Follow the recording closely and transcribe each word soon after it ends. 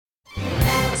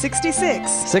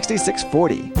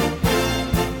6640.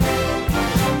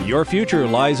 Your future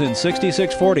lies in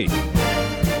 6640.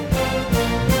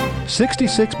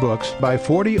 66 books by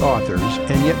 40 authors,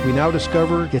 and yet we now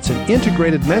discover it's an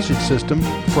integrated message system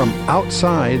from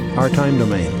outside our time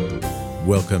domain.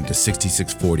 Welcome to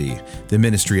 6640, the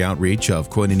ministry outreach of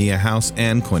Koinonia House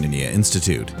and Koinonia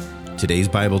Institute. Today's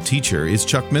Bible teacher is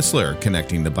Chuck Missler,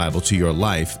 connecting the Bible to your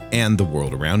life and the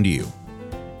world around you.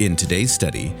 In today's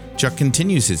study, Chuck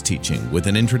continues his teaching with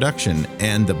an introduction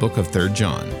and the book of 3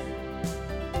 John.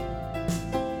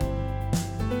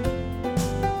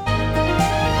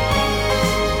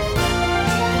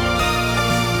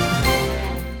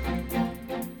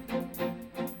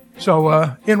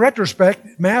 So, in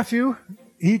retrospect, Matthew,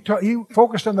 he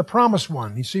focused on the promised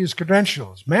one. You see his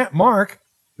credentials. Mark,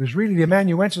 who's really the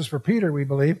amanuensis for Peter, we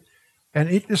believe, and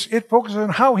it focuses on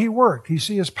how he worked. You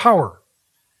see his power.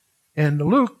 And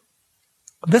Luke,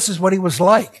 this is what he was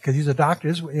like, because he's a doctor,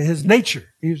 his nature.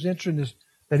 He was interested in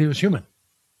that he was human.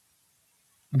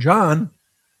 John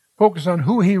focused on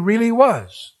who he really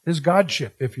was, his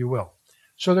godship, if you will.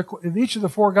 So each of the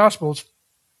 4 Gospels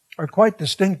are quite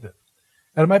distinctive.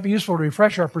 And it might be useful to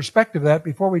refresh our perspective of that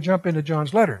before we jump into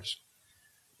John's letters.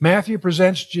 Matthew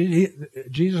presents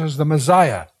Jesus as the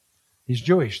Messiah. He's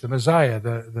Jewish, the Messiah,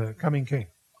 the coming king.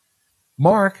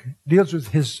 Mark deals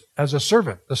with as a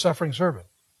servant, the suffering servant.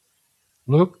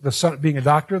 Luke, the son, being a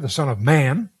doctor, the son of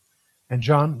man, and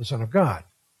John, the son of God.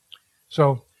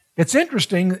 So it's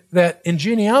interesting that in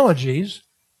genealogies,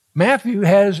 Matthew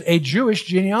has a Jewish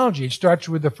genealogy. It starts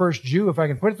with the first Jew, if I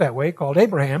can put it that way, called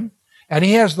Abraham. And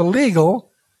he has the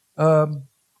legal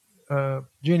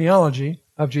genealogy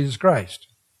of Jesus Christ.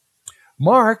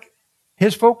 Mark,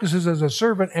 his focus is as a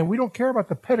servant, and we don't care about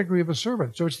the pedigree of a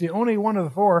servant. So it's the only one of the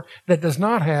 4 that does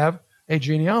not have a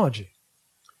genealogy.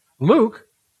 Luke,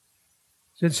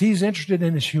 since he's interested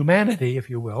in his humanity, if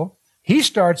you will, he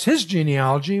starts his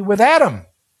genealogy with Adam.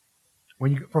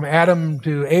 From Adam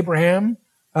to Abraham,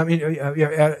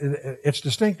 it's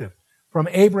distinctive. From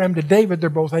Abraham to David,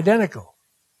 they're both identical.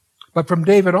 But from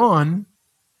David on,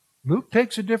 Luke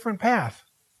takes a different path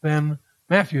than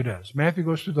Matthew does. Matthew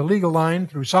goes through the legal line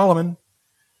through Solomon.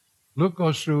 Luke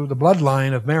goes through the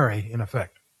bloodline of Mary, in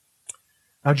effect.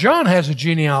 Now, John has a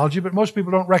genealogy, but most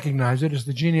people don't recognize it as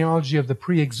the genealogy of the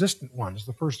pre-existent ones,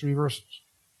 the first 3 verses.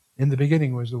 In the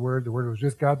beginning was the Word was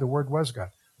with God, the Word was God.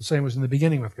 The same was in the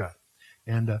beginning with God.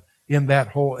 And in that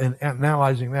whole, in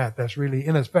analyzing that, that's really,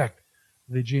 in effect,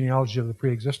 the genealogy of the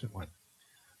pre-existent one.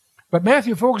 But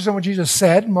Matthew focuses on what Jesus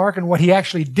said, Mark on what he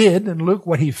actually did, and Luke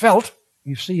what he felt.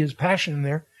 You see his passion in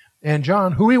there. And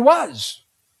John, who he was.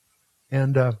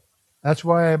 And that's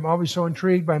why I'm always so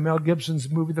intrigued by Mel Gibson's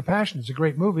movie, The Passion. It's a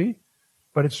great movie,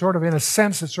 but it's sort of, in a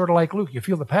sense, it's sort of like Luke. You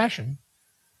feel the passion,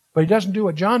 but he doesn't do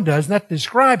what John does, and that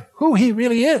describe who he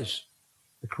really is.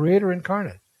 The Creator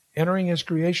incarnate, entering his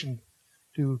creation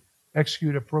to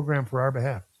execute a program for our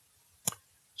behalf.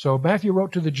 So Matthew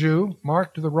wrote to the Jew,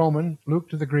 Mark to the Roman, Luke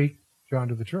to the Greek, John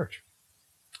to the church.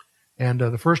 And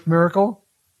the first miracle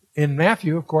in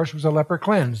Matthew, of course, was a leper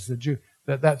cleanse.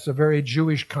 That's a very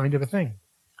Jewish kind of a thing.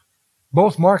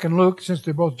 Both Mark and Luke, since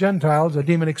they're both Gentiles, a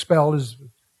demon expelled is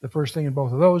the first thing in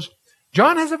both of those.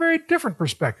 John has a very different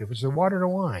perspective. It's the water to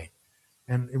wine.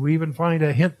 And we even find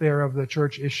a hint there of the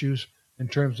church issues in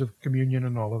terms of communion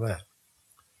and all of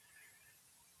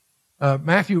that.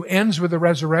 Matthew ends with the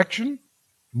resurrection.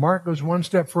 Mark goes one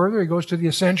step further. He goes to the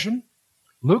ascension.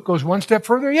 Luke goes one step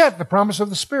further yet, the promise of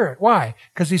the Spirit. Why?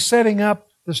 Because he's setting up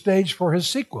the stage for his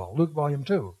sequel, Luke Volume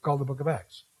 2, called the Book of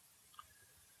Acts.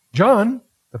 John,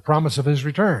 the promise of his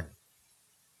return.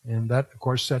 And that, of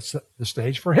course, sets the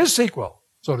stage for his sequel,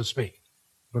 so to speak,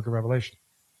 Book of Revelation.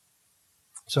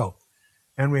 So,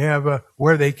 and we have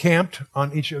where they camped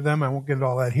on each of them. I won't get into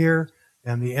all that here.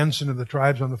 And the ensign of the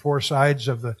tribes on the 4 sides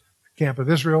of the camp of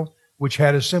Israel, which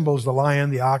had as symbols the lion,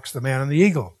 the ox, the man, and the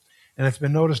eagle. And it's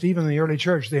been noticed even in the early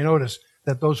church, they notice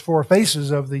that those 4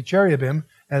 faces of the cherubim,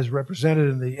 as represented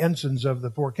in the ensigns of the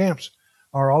 4 camps,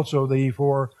 are also the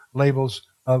 4 labels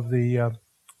of the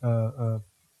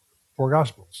 4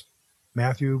 Gospels.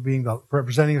 Matthew being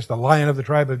representing us the lion of the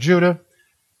tribe of Judah,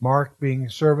 Mark being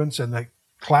servants, and the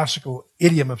classical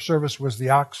idiom of service was the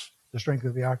ox, the strength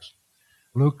of the ox.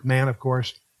 Luke, man, of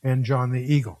course, and John, the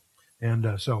eagle.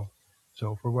 And so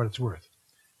for what it's worth.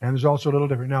 And there's also a little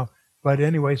different now. But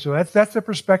anyway, so that's the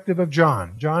perspective of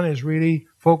John. John is really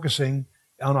focusing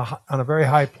on a very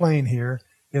high plane here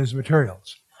in his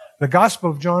materials. The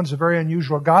Gospel of John is a very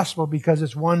unusual gospel because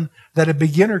it's one that a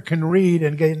beginner can read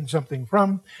and gain something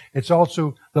from. It's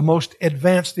also the most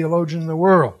advanced theologian in the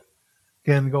world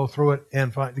can go through it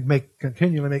and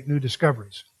continually make new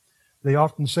discoveries. they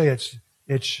often say it's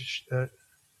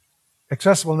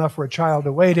accessible enough for a child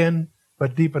to wade in,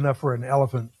 but deep enough for an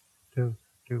elephant to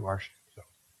wash. So,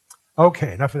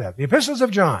 okay, enough of that. The epistles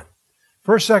of John,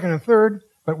 1st, 2nd, and 3rd,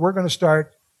 but we're going to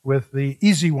start with the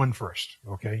easy one first.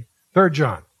 Okay, 3rd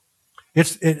John.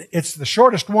 It's the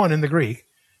shortest one in the Greek,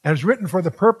 and it's written for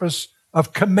the purpose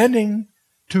of commending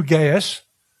to Gaius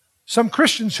some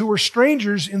Christians who were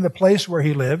strangers in the place where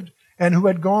he lived and who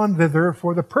had gone thither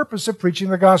for the purpose of preaching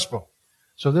the gospel.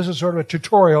 So this is sort of a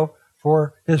tutorial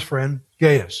for his friend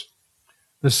Gaius.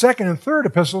 The 2nd and 3rd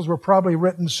epistles were probably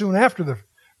written soon after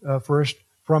the first,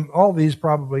 from all these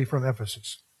probably from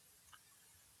Ephesus.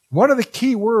 One of the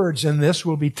key words in this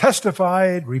will be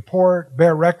testified, report,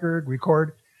 bear record,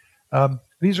 record.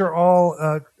 These are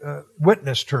all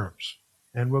witness terms,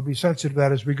 and we'll be sensitive to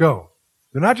that as we go.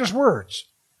 They're not just words,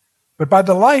 but by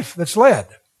the life that's led.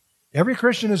 Every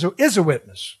Christian is a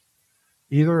witness,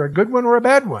 either a good one or a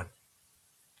bad one.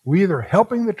 We're either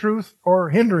helping the truth or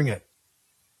hindering it.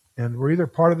 And we're either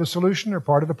part of the solution or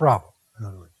part of the problem, in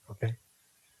other words. Okay?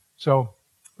 So,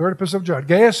 3rd Epistle of John.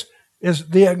 Gaius is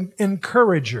the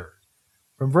encourager.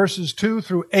 From verses 2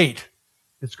 through 8,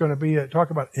 it's going to be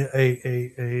talk about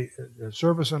a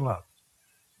service and love.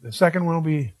 The second one will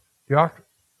be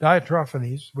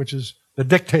Diotrephes, which is the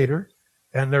dictator.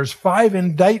 And there's 5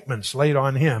 indictments laid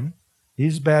on him.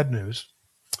 He's bad news.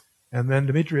 And then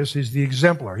Demetrius, he's the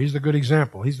exemplar. He's the good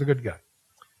example. He's the good guy.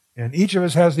 And each of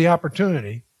us has the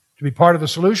opportunity to be part of the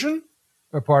solution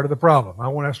or part of the problem. I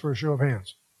won't ask for a show of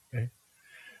hands. Okay?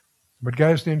 But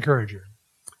Gaius the encourager.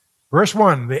 Verse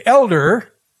 1, the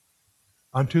elder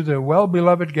unto the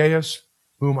well-beloved Gaius,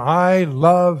 whom I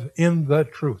love in the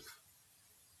truth.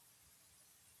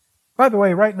 By the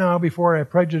way, right now, before I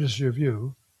prejudice your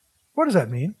view, what does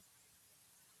that mean?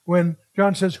 When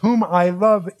John says, whom I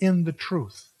love in the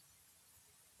truth.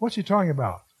 What's he talking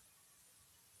about?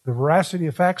 The veracity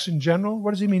of facts in general?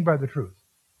 What does he mean by the truth?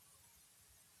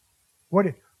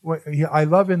 I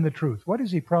love in the truth. What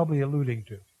is he probably alluding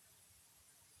to?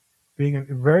 Being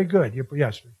very good.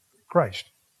 Yes, Christ.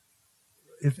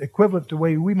 It's equivalent to the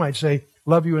way we might say,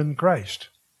 love you in Christ.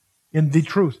 In the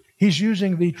truth. He's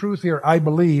using the truth here, I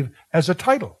believe, as a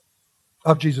title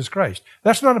of Jesus Christ.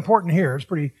 That's not important here.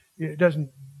 It doesn't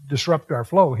disrupt our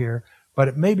flow here, but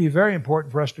it may be very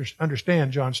important for us to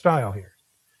understand John's style here.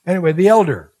 Anyway, the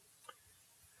elder.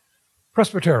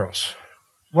 Presbyteros.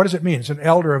 What does it mean? It's an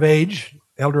elder of age,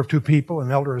 elder of 2 people,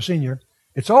 an elder of senior.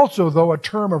 It's also, though, a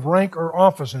term of rank or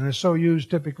office, and is so used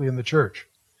typically in the church.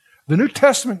 The New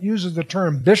Testament uses the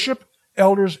term bishop,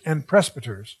 elders, and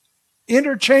presbyters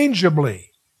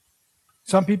interchangeably.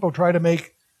 Some people try to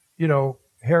make,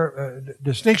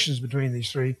 distinctions between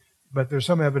these 3, but there's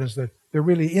some evidence that they're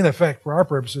really, in effect, for our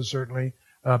purposes certainly,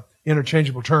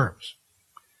 interchangeable terms.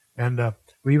 And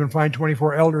we even find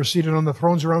 24 elders seated on the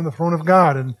thrones around the throne of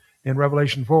God in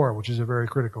Revelation 4, which is a very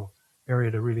critical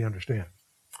area to really understand.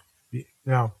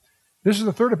 Now, this is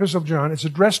the 3rd epistle of John. It's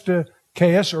addressed to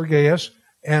Gaius,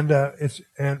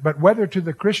 but whether to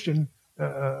the Christian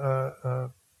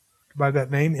by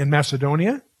that name in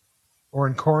Macedonia, or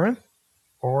in Corinth,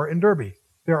 or in Derbe.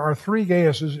 There are 3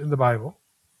 Gaiuses in the Bible,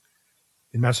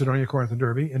 in Macedonia, Corinth, and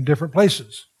Derbe, in different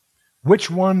places. Which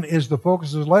one is the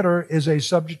focus of his letter is a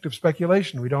subject of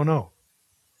speculation. We don't know.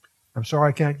 I'm sorry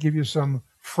I can't give you some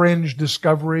fringe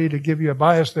discovery to give you a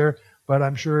bias there, but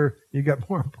I'm sure you got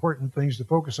more important things to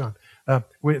focus on.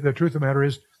 The truth of the matter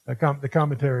is the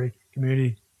commentary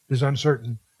community is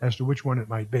uncertain as to which one it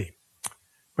might be.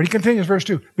 But he continues, verse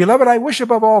 2, Beloved, I wish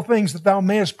above all things that thou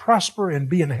mayest prosper and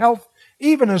be in health,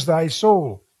 even as thy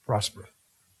soul prospereth.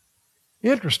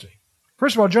 Interesting.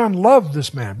 First of all, John loved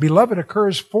this man. Beloved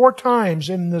occurs 4 times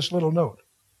in this little note.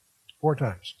 4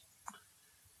 times.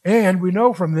 And we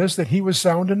know from this that he was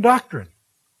sound in doctrine.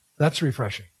 That's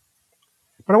refreshing.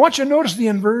 But I want you to notice the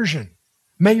inversion.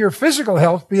 May your physical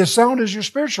health be as sound as your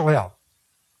spiritual health.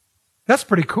 That's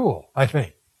pretty cool, I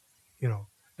think.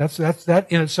 That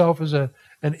in itself is an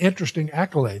interesting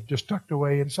accolade just tucked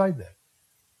away inside that.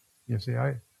 You see,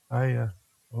 I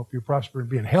hope you prosper and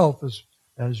be in health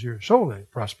as your soul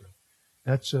prosper.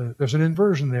 There's an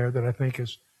inversion there that I think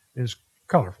is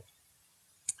colorful.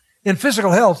 In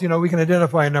physical health, we can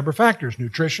identify a number of factors: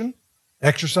 nutrition,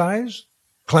 exercise,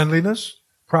 cleanliness,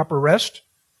 proper rest,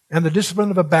 and the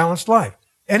discipline of a balanced life.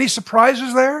 Any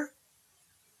surprises there?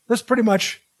 This pretty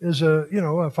much is a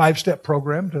 5-step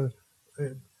program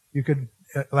you could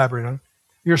elaborate on.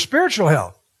 Your spiritual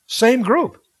health, same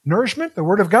group. Nourishment, the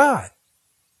Word of God.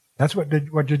 That's what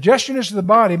digestion is to the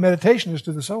body, meditation is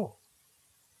to the soul.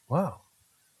 Wow.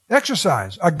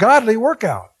 Exercise, a godly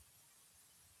workout.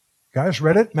 Guys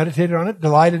read it, meditated on it,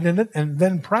 delighted in it, and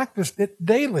then practiced it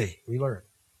daily, we learn.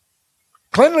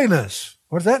 Cleanliness.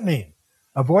 What does that mean?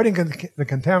 Avoiding the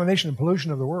contamination and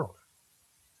pollution of the world.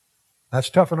 That's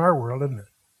tough in our world, isn't it?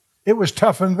 It was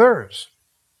tough in theirs.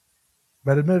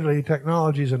 But admittedly,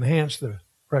 technology has enhanced the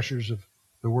pressures of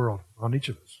the world on each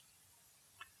of us.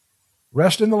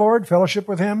 Rest in the Lord, fellowship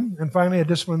with Him, and finally a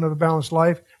discipline of a balanced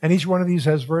life. And each one of these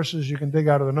has verses you can dig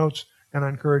out of the notes, and I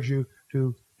encourage you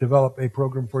to develop a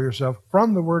program for yourself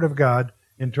from the Word of God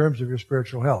in terms of your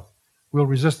spiritual health. We'll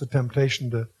resist the temptation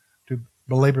to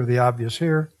belabor the obvious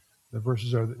here. The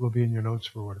verses will be in your notes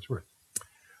for what it's worth.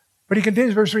 But he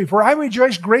continues, verse 3, For I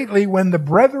rejoiced greatly when the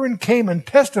brethren came and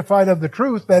testified of the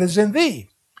truth that is in thee,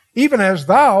 even as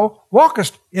thou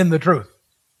walkest in the truth.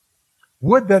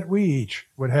 Would that we each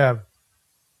would have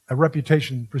a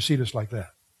reputation precede us like that.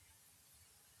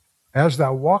 As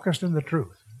thou walkest in the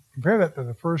truth. Compare that to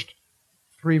the first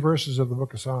 3 verses of the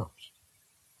book of Psalms.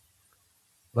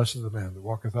 Blessed is the man that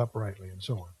walketh uprightly, and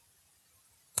so on.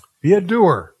 Be a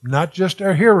doer, not just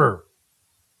a hearer.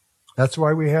 That's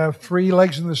why we have 3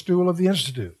 legs in the stool of the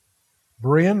Institute.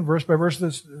 Berean, verse by verse,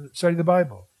 study the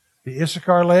Bible. The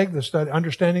Issachar leg, the study,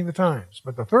 understanding the times.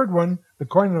 But the third one, the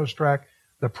koinonos track,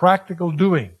 the practical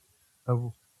doing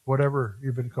of whatever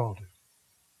you've been called to.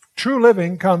 True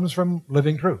living comes from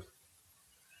living truth.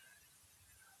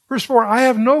 Verse 4, I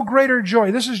have no greater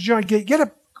joy. This is John. Get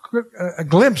a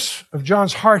glimpse of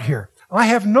John's heart here. I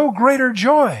have no greater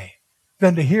joy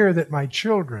than to hear that my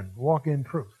children walk in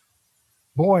truth.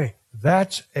 Boy,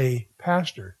 that's a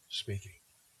pastor speaking,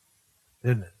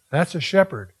 isn't it? That's a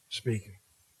shepherd speaking.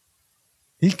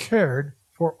 He cared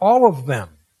for all of them,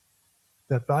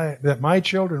 that my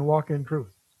children walk in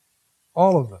truth.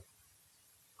 All of them.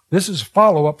 This is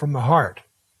follow-up from the heart.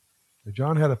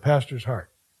 John had a pastor's heart.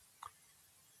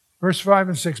 Verse 5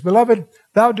 and 6, Beloved,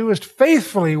 thou doest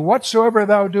faithfully whatsoever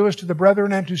thou doest to the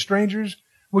brethren and to strangers,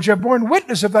 which have borne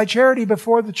witness of thy charity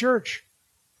before the church,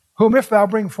 whom if thou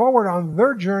bring forward on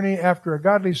their journey after a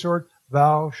godly sort,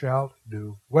 thou shalt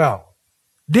do well.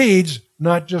 Deeds,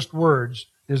 not just words,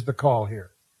 is the call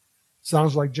here.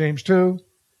 Sounds like James 2,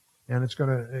 and it's going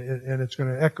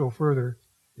to echo further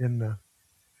in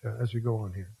as we go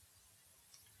on here.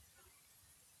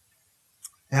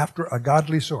 After a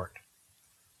godly sort,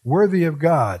 worthy of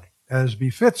God, as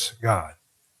befits God.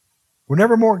 We're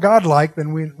never more godlike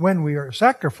than when we are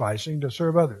sacrificing to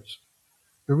serve others.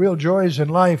 The real joys in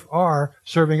life are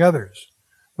serving others.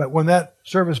 But when that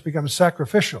service becomes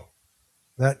sacrificial,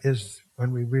 that is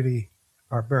when we really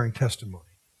are bearing testimony.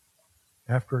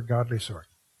 After a godly sort.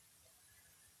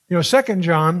 2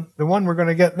 John, the one we're going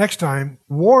to get next time,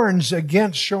 warns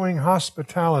against showing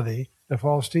hospitality to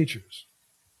false teachers.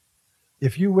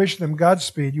 If you wish them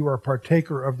Godspeed, you are a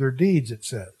partaker of their deeds, it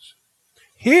says.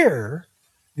 Here,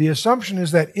 the assumption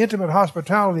is that intimate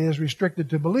hospitality is restricted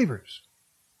to believers.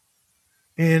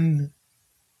 In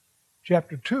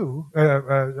chapter 2,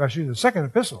 the second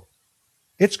epistle,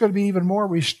 it's going to be even more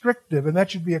restrictive, and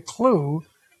that should be a clue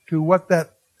to what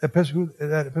that epistle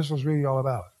is really all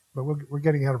about. But we're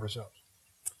getting ahead of ourselves.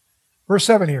 Verse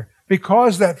 7 here.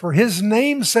 Because that for his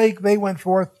name's sake they went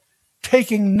forth,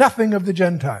 taking nothing of the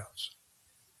Gentiles.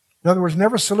 In other words,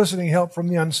 never soliciting help from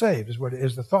the unsaved is what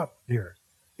is the thought here.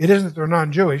 It isn't that they're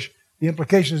non-Jewish. The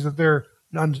implication is that they're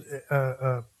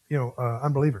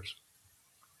unbelievers.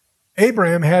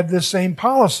 Abraham had this same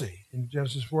policy in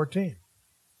Genesis 14.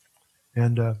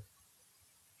 And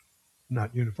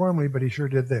not uniformly, but he sure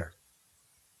did there.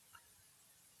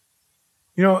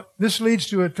 This leads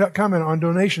to a comment on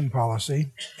donation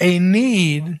policy. A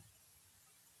need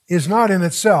is not in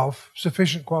itself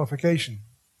sufficient qualification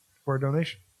for a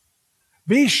donation.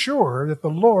 Be sure that the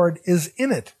Lord is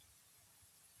in it.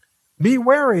 Be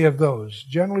wary of those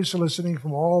generally soliciting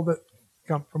from all that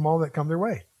come their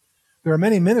way. There are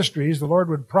many ministries the Lord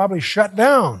would probably shut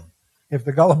down if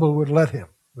the gullible would let him.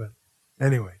 But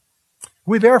anyway,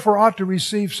 we therefore ought to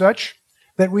receive such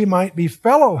that we might be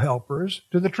fellow helpers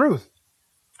to the truth.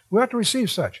 We have to receive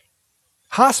such.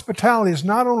 Hospitality is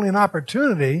not only an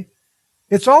opportunity,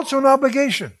 it's also an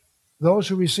obligation. Those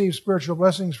who receive spiritual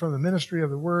blessings from the ministry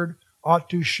of the Word ought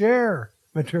to share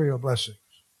material blessings.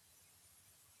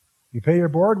 You pay your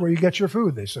board where you get your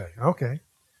food, they say. Okay.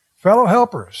 Fellow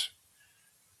helpers.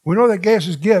 We know that Gaius'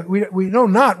 his gift. We know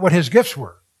not what his gifts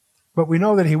were, but we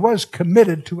know that he was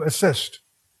committed to assist.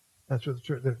 That's what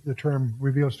the term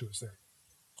reveals to us there.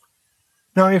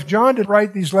 Now, if John did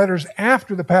write these letters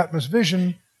after the Patmos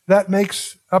vision, that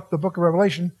makes up the book of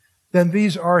Revelation, then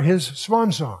these are his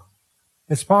swan song.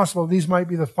 It's possible these might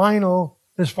be his final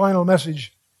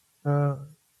message, to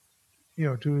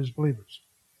his believers.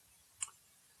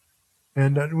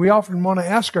 And we often want to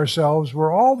ask ourselves,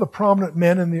 were all the prominent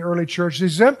men in the early church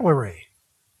exemplary?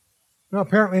 No,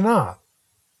 apparently not.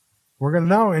 We're going to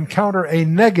now encounter a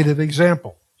negative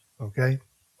example, okay?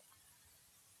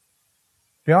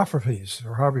 Diotrephes,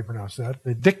 or however you pronounce that,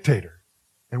 the dictator.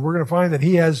 And we're going to find that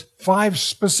he has 5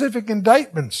 specific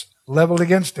indictments leveled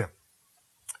against him.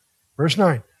 Verse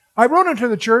 9, I wrote unto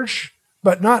the church,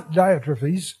 but not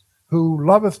Diotrephes, who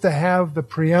loveth to have the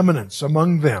preeminence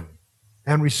among them,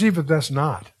 and receiveth us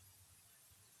not.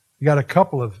 You got a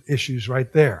couple of issues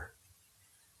right there.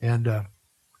 And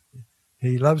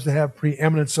he loves to have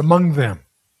preeminence among them.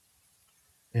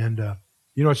 And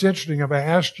it's interesting, if I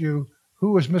asked you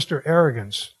who was Mr.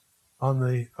 Arrogance on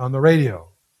the radio,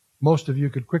 most of you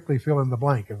could quickly fill in the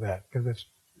blank of that, because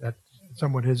that's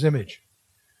somewhat his image.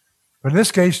 But in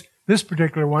this case, this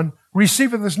particular one,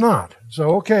 receiveth us not.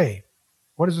 So, okay,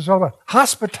 what is this all about?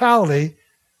 Hospitality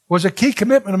was a key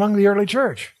commitment among the early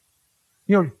church.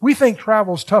 We think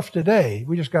travel's tough today.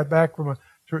 We just got back from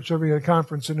serving at a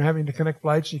conference and having to connect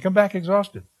flights, and you come back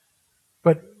exhausted.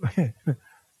 But in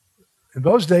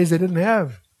those days, they didn't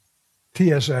have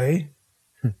TSA.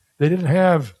 They didn't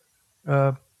have,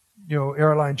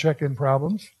 airline check-in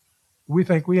problems. We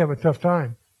think we have a tough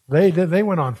time. They did. They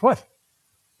went on foot.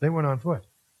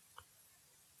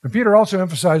 And Peter also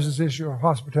emphasizes the issue of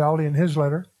hospitality in his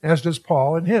letter, as does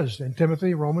Paul in his, in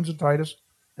Timothy, Romans, and Titus,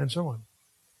 and so on.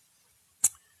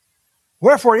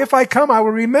 Wherefore, if I come, I will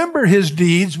remember his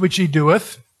deeds which he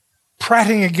doeth,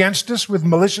 prating against us with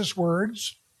malicious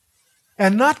words,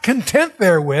 and not content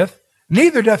therewith,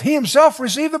 neither doth he himself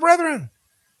receive the brethren,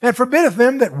 and forbiddeth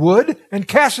them that would, and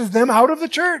casteth them out of the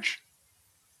church.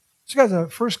 This guy's a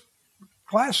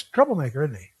first-class troublemaker,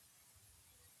 isn't he?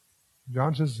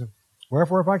 John says,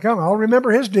 wherefore, if I come, I'll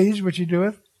remember his deeds which he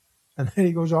doeth. And then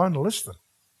he goes on to list them.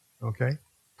 Okay?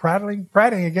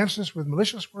 Prating against us with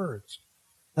malicious words.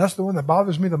 That's the one that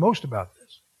bothers me the most about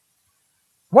this.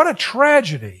 What a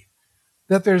tragedy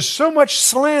that there's so much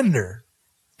slander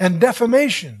and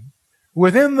defamation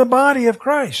within the body of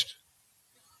Christ.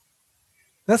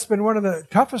 That's been one of the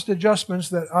toughest adjustments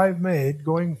that I've made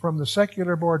going from the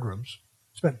secular boardrooms.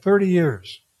 Spent 30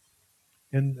 years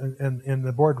in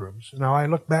the boardrooms. Now I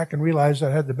look back and realize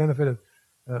I had the benefit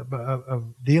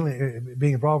of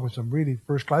being involved with some really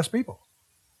first-class people.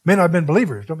 May not have been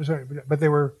believers, don't be sorry, but they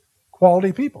were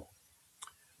quality people.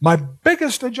 My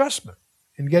biggest adjustment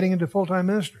in getting into full-time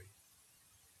ministry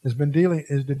is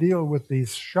to deal with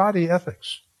these shoddy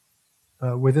ethics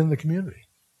within the community,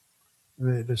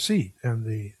 the deceit and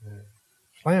the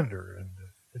slander, and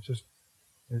it's just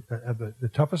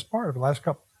the toughest part of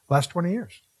the last 20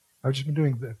 years. I've just been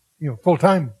doing the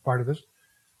full-time part of this.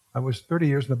 I was 30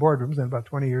 years in the boardrooms and about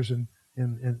 20 years in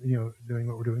doing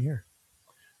what we're doing here.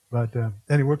 But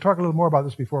anyway, we'll talk a little more about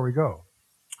this before we go.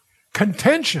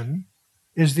 Contention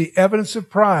is the evidence of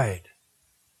pride.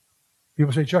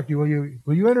 People say, Chuck, will you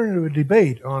enter into a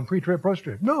debate on pre-trib,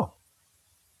 post-trib? No.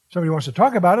 Somebody wants to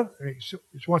talk about it,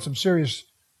 just wants some serious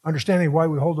understanding of why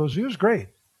we hold those views, great.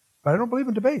 But I don't believe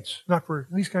in debates, not for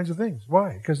these kinds of things.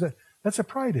 Why? Because that's a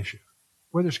pride issue.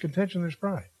 Where there's contention, there's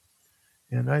pride.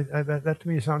 And that to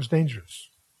me sounds dangerous.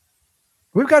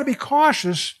 We've got to be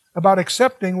cautious about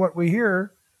accepting what we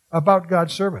hear about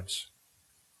God's servants.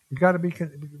 We've got to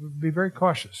be very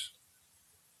cautious.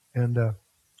 And of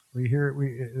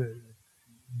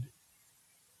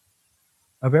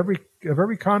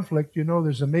every conflict,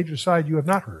 there's a major side you have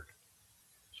not heard.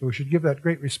 So we should give that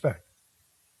great respect.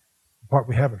 The part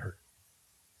we haven't heard.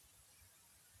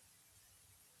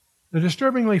 The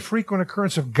disturbingly frequent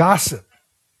occurrence of gossip,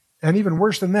 and even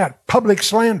worse than that, public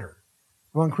slander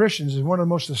among Christians is one of the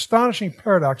most astonishing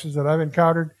paradoxes that I've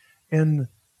encountered in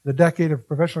the decade of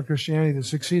professional Christianity that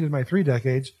succeeded my 3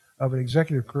 decades of an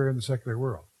executive career in the secular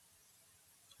world.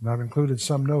 And I've included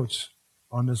some notes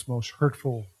on this most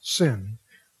hurtful sin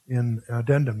in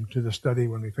addendum to the study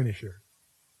when we finish here.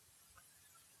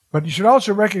 But you should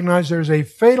also recognize there's a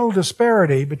fatal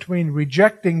disparity between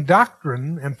rejecting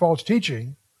doctrine and false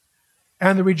teaching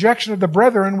and the rejection of the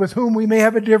brethren with whom we may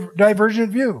have a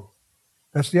divergent view.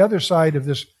 That's the other side of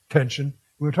this tension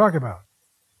we'll talk about.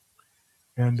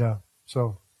 And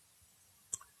so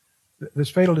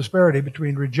this fatal disparity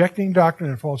between rejecting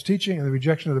doctrine and false teaching and the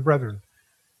rejection of the brethren,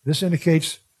 this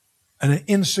indicates an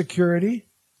insecurity.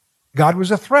 God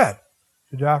was a threat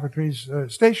to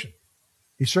Diotrephes' station.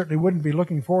 He certainly wouldn't be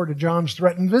looking forward to John's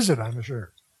threatened visit, I'm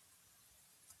sure.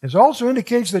 It also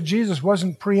indicates that Jesus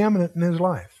wasn't preeminent in his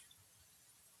life.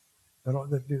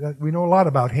 That we know a lot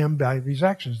about him by these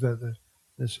actions,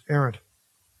 this errant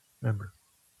member.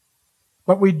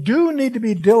 But we do need to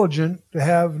be diligent to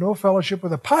have no fellowship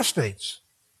with apostates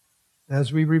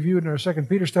as we reviewed in our 2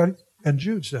 Peter study and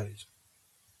Jude studies.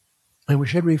 And we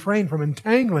should refrain from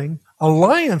entangling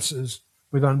alliances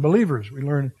with unbelievers, we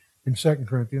learn in 2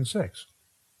 Corinthians 6.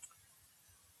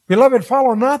 Beloved,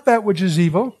 follow not that which is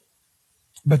evil,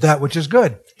 but that which is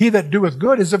good. He that doeth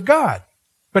good is of God,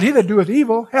 but he that doeth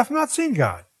evil hath not seen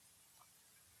God.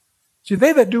 See,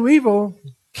 they that do evil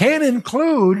can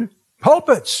include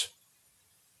pulpits,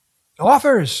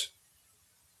 authors,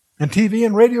 and TV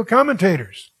and radio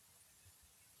commentators.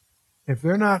 If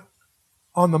they're not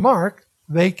on the mark,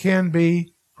 they can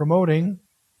be promoting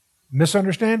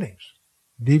misunderstandings,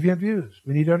 deviant views.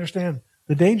 We need to understand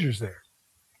the dangers there.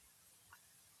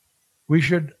 We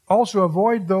should also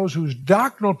avoid those whose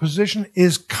doctrinal position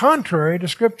is contrary to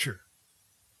Scripture.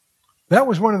 That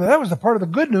was the part of the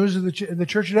good news of the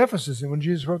church at Ephesus, and when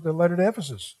Jesus wrote the letter to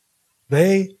Ephesus.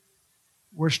 They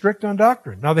were strict on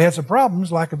doctrine. Now they had some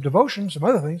problems, lack of devotion, some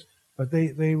other things, but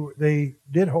they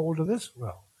did hold to this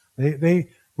well. They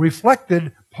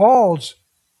reflected Paul's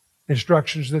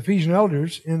instructions to the Ephesian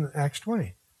elders in Acts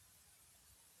 20.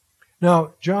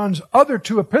 Now, John's other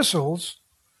two epistles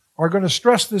are going to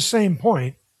stress this same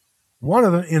point, one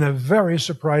of them in a very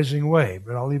surprising way,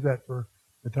 but I'll leave that for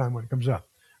the time when it comes up.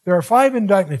 There are 5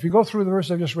 indictments. If you go through the verse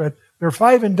I just read, there are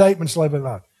 5 indictments levied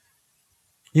out.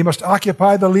 He must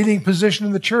occupy the leading position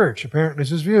in the church, apparently is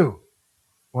his view.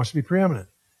 He wants to be preeminent.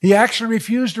 He actually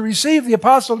refused to receive the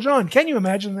Apostle John. Can you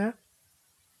imagine that?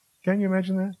 Can you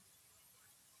imagine that?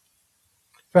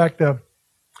 In fact, I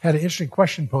had an interesting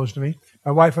question posed to me.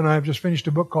 My wife and I have just finished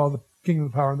a book called The Kingdom,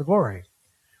 the Power, and the Glory,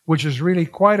 which is really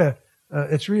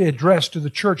it's really addressed to the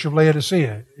church of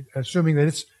Laodicea, assuming that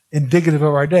it's indicative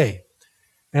of our day.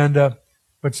 And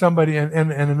but somebody and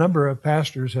a number of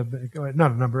pastors have been,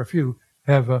 not a number, a few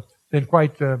have been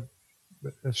quite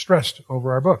stressed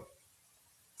over our book.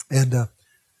 And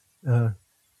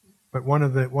but one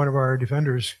of our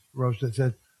defenders wrote that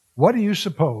said, "What do you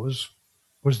suppose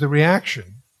was the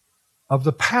reaction of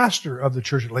the pastor of the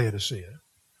church at Laodicea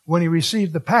when he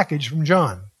received the package from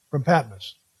John from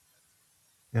Patmos?"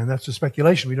 And that's a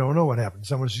speculation. We don't know what happened.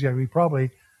 Someone says, we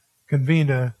probably convened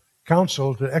a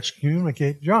council to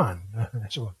excommunicate John.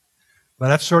 But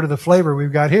that's sort of the flavor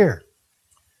we've got here.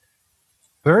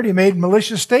 Third, he made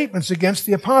malicious statements against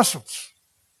the apostles.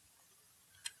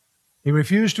 He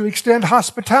refused to extend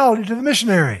hospitality to the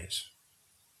missionaries.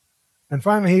 And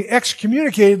finally, he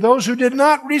excommunicated those who did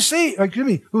receive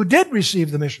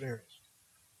the missionaries.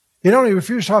 He not only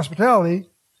refused hospitality,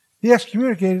 he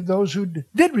excommunicated those who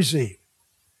did receive.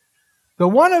 The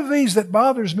one of these that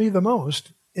bothers me the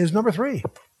most is number 3.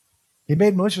 He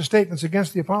made malicious statements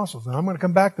against the apostles. And I'm going to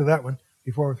come back to that one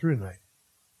before we're through tonight.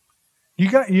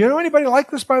 You know anybody like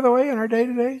this, by the way, in our day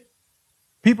today?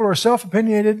 People are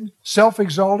self-opinionated,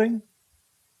 self-exalting,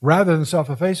 rather than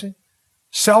self-effacing.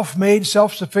 Self-made,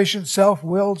 self-sufficient,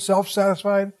 self-willed,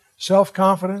 self-satisfied,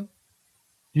 self-confident.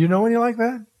 Do you know any like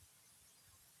that?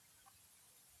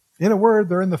 In a word,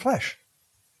 they're in the flesh.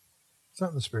 It's not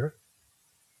in the spirit.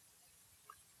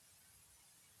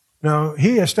 Now,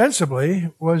 he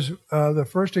ostensibly was the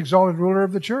first exalted ruler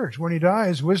of the church. When he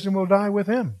dies, wisdom will die with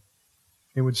him,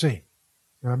 it would seem.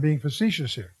 And I'm being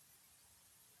facetious here.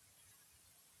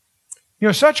 You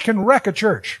know, such can wreck a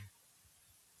church.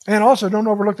 And also, don't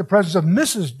overlook the presence of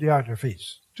Mrs.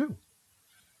 Diotrephes, too.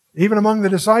 Even among the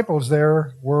disciples,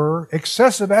 there were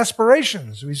excessive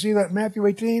aspirations. We see that in Matthew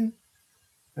 18,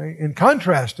 in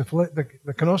contrast to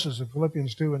the kenosis of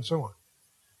Philippians 2 and so on.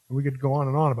 We could go on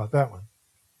and on about that one.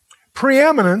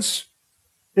 Preeminence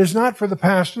is not for the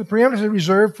pastor. The preeminence is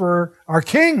reserved for our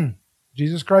King,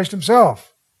 Jesus Christ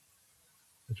himself.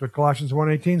 That's what Colossians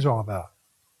 1:18 is all about,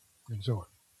 and so on.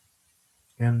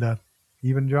 And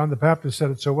even John the Baptist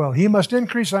said it so well. He must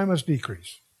increase, I must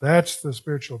decrease. That's the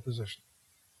spiritual position.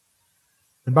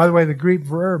 And by the way, the Greek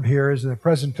verb here is in the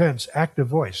present tense, active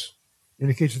voice.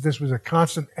 Indicates that this was a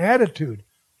constant attitude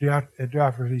of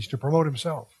Diotrephes to promote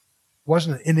himself. It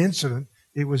wasn't an incident,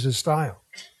 it was his style.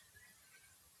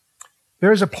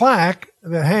 There's a plaque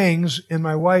that hangs in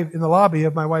the lobby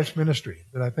of my wife's ministry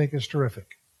that I think is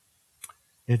terrific.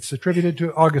 It's attributed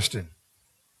to Augustine.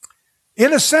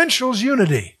 In essentials,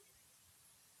 unity.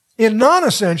 In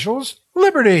non-essentials,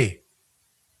 liberty.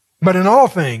 But in all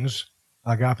things,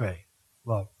 agape,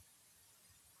 love.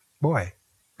 Boy,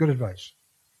 good advice.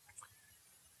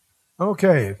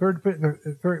 Okay,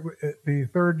 the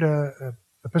third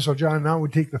epistle of John. Now we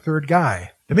take the third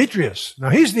guy, Demetrius. Now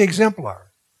he's the exemplar.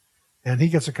 And he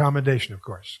gets a commendation, of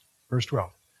course. Verse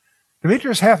 12.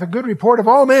 Demetrius hath a good report of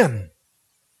all men.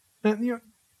 And,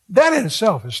 that in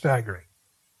itself is staggering.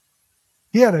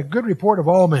 He had a good report of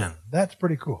all men. That's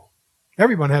pretty cool.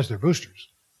 Everyone has their boosters.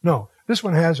 No, This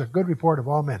one has a good report of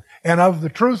all men and of the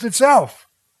truth itself.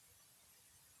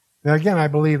 Now, again, I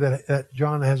believe that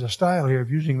John has a style here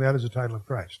of using that as a title of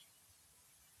Christ.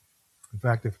 In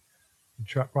fact, it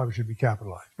probably should be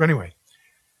capitalized. But anyway,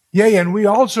 yea, and we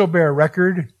also bear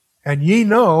record, and ye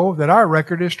know that our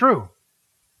record is true.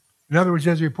 In other words,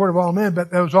 as a report of all men, but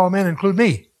those all men include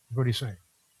me, is what he's saying.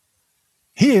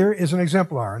 Here is an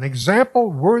exemplar, an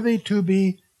example worthy to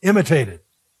be imitated.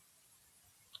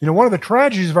 You know, one of the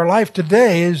tragedies of our life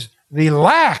today is the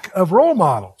lack of role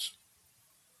models.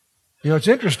 You know, it's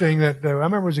interesting that I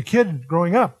remember as a kid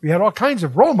growing up, we had all kinds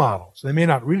of role models. They may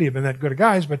not really have been that good of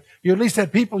guys, but you at least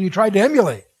had people you tried to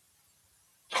emulate.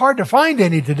 It's hard to find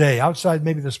any today outside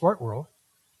maybe the sport world.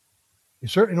 You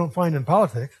certainly don't find in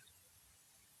politics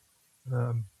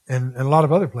and a lot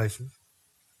of other places.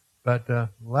 But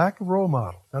lack of role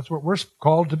models, that's what we're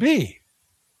called to be.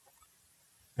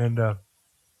 And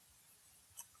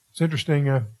it's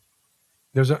interesting,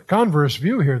 there's a converse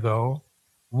view here, though.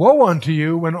 Woe unto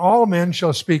you when all men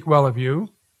shall speak well of you,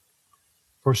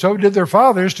 for so did their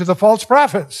fathers to the false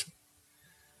prophets.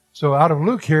 So out of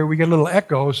Luke here, we get a little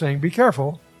echo saying, be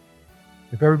careful.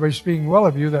 If everybody's speaking well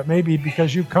of you, that may be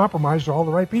because you've compromised all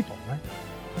the right people, right?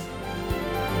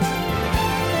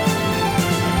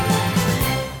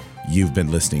 You've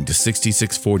been listening to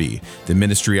 6640, the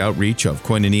ministry outreach of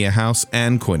Koinonia House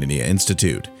and Koinonia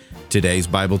Institute. Today's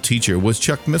Bible teacher was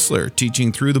Chuck Missler,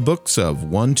 teaching through the books of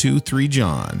 1, 2, 3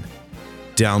 John.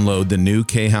 Download the new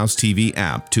K-House TV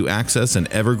app to access an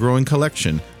ever-growing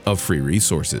collection of free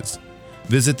resources.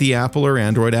 Visit the Apple or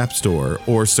Android App Store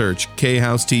or search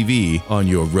K-House TV on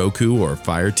your Roku or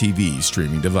Fire TV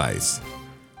streaming device.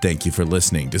 Thank you for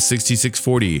listening to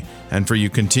 6640 and for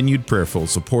your continued prayerful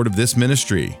support of this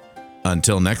ministry.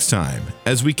 Until next time,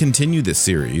 as we continue this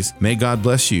series, may God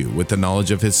bless you with the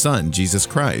knowledge of His Son, Jesus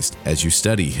Christ, as you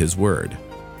study His Word.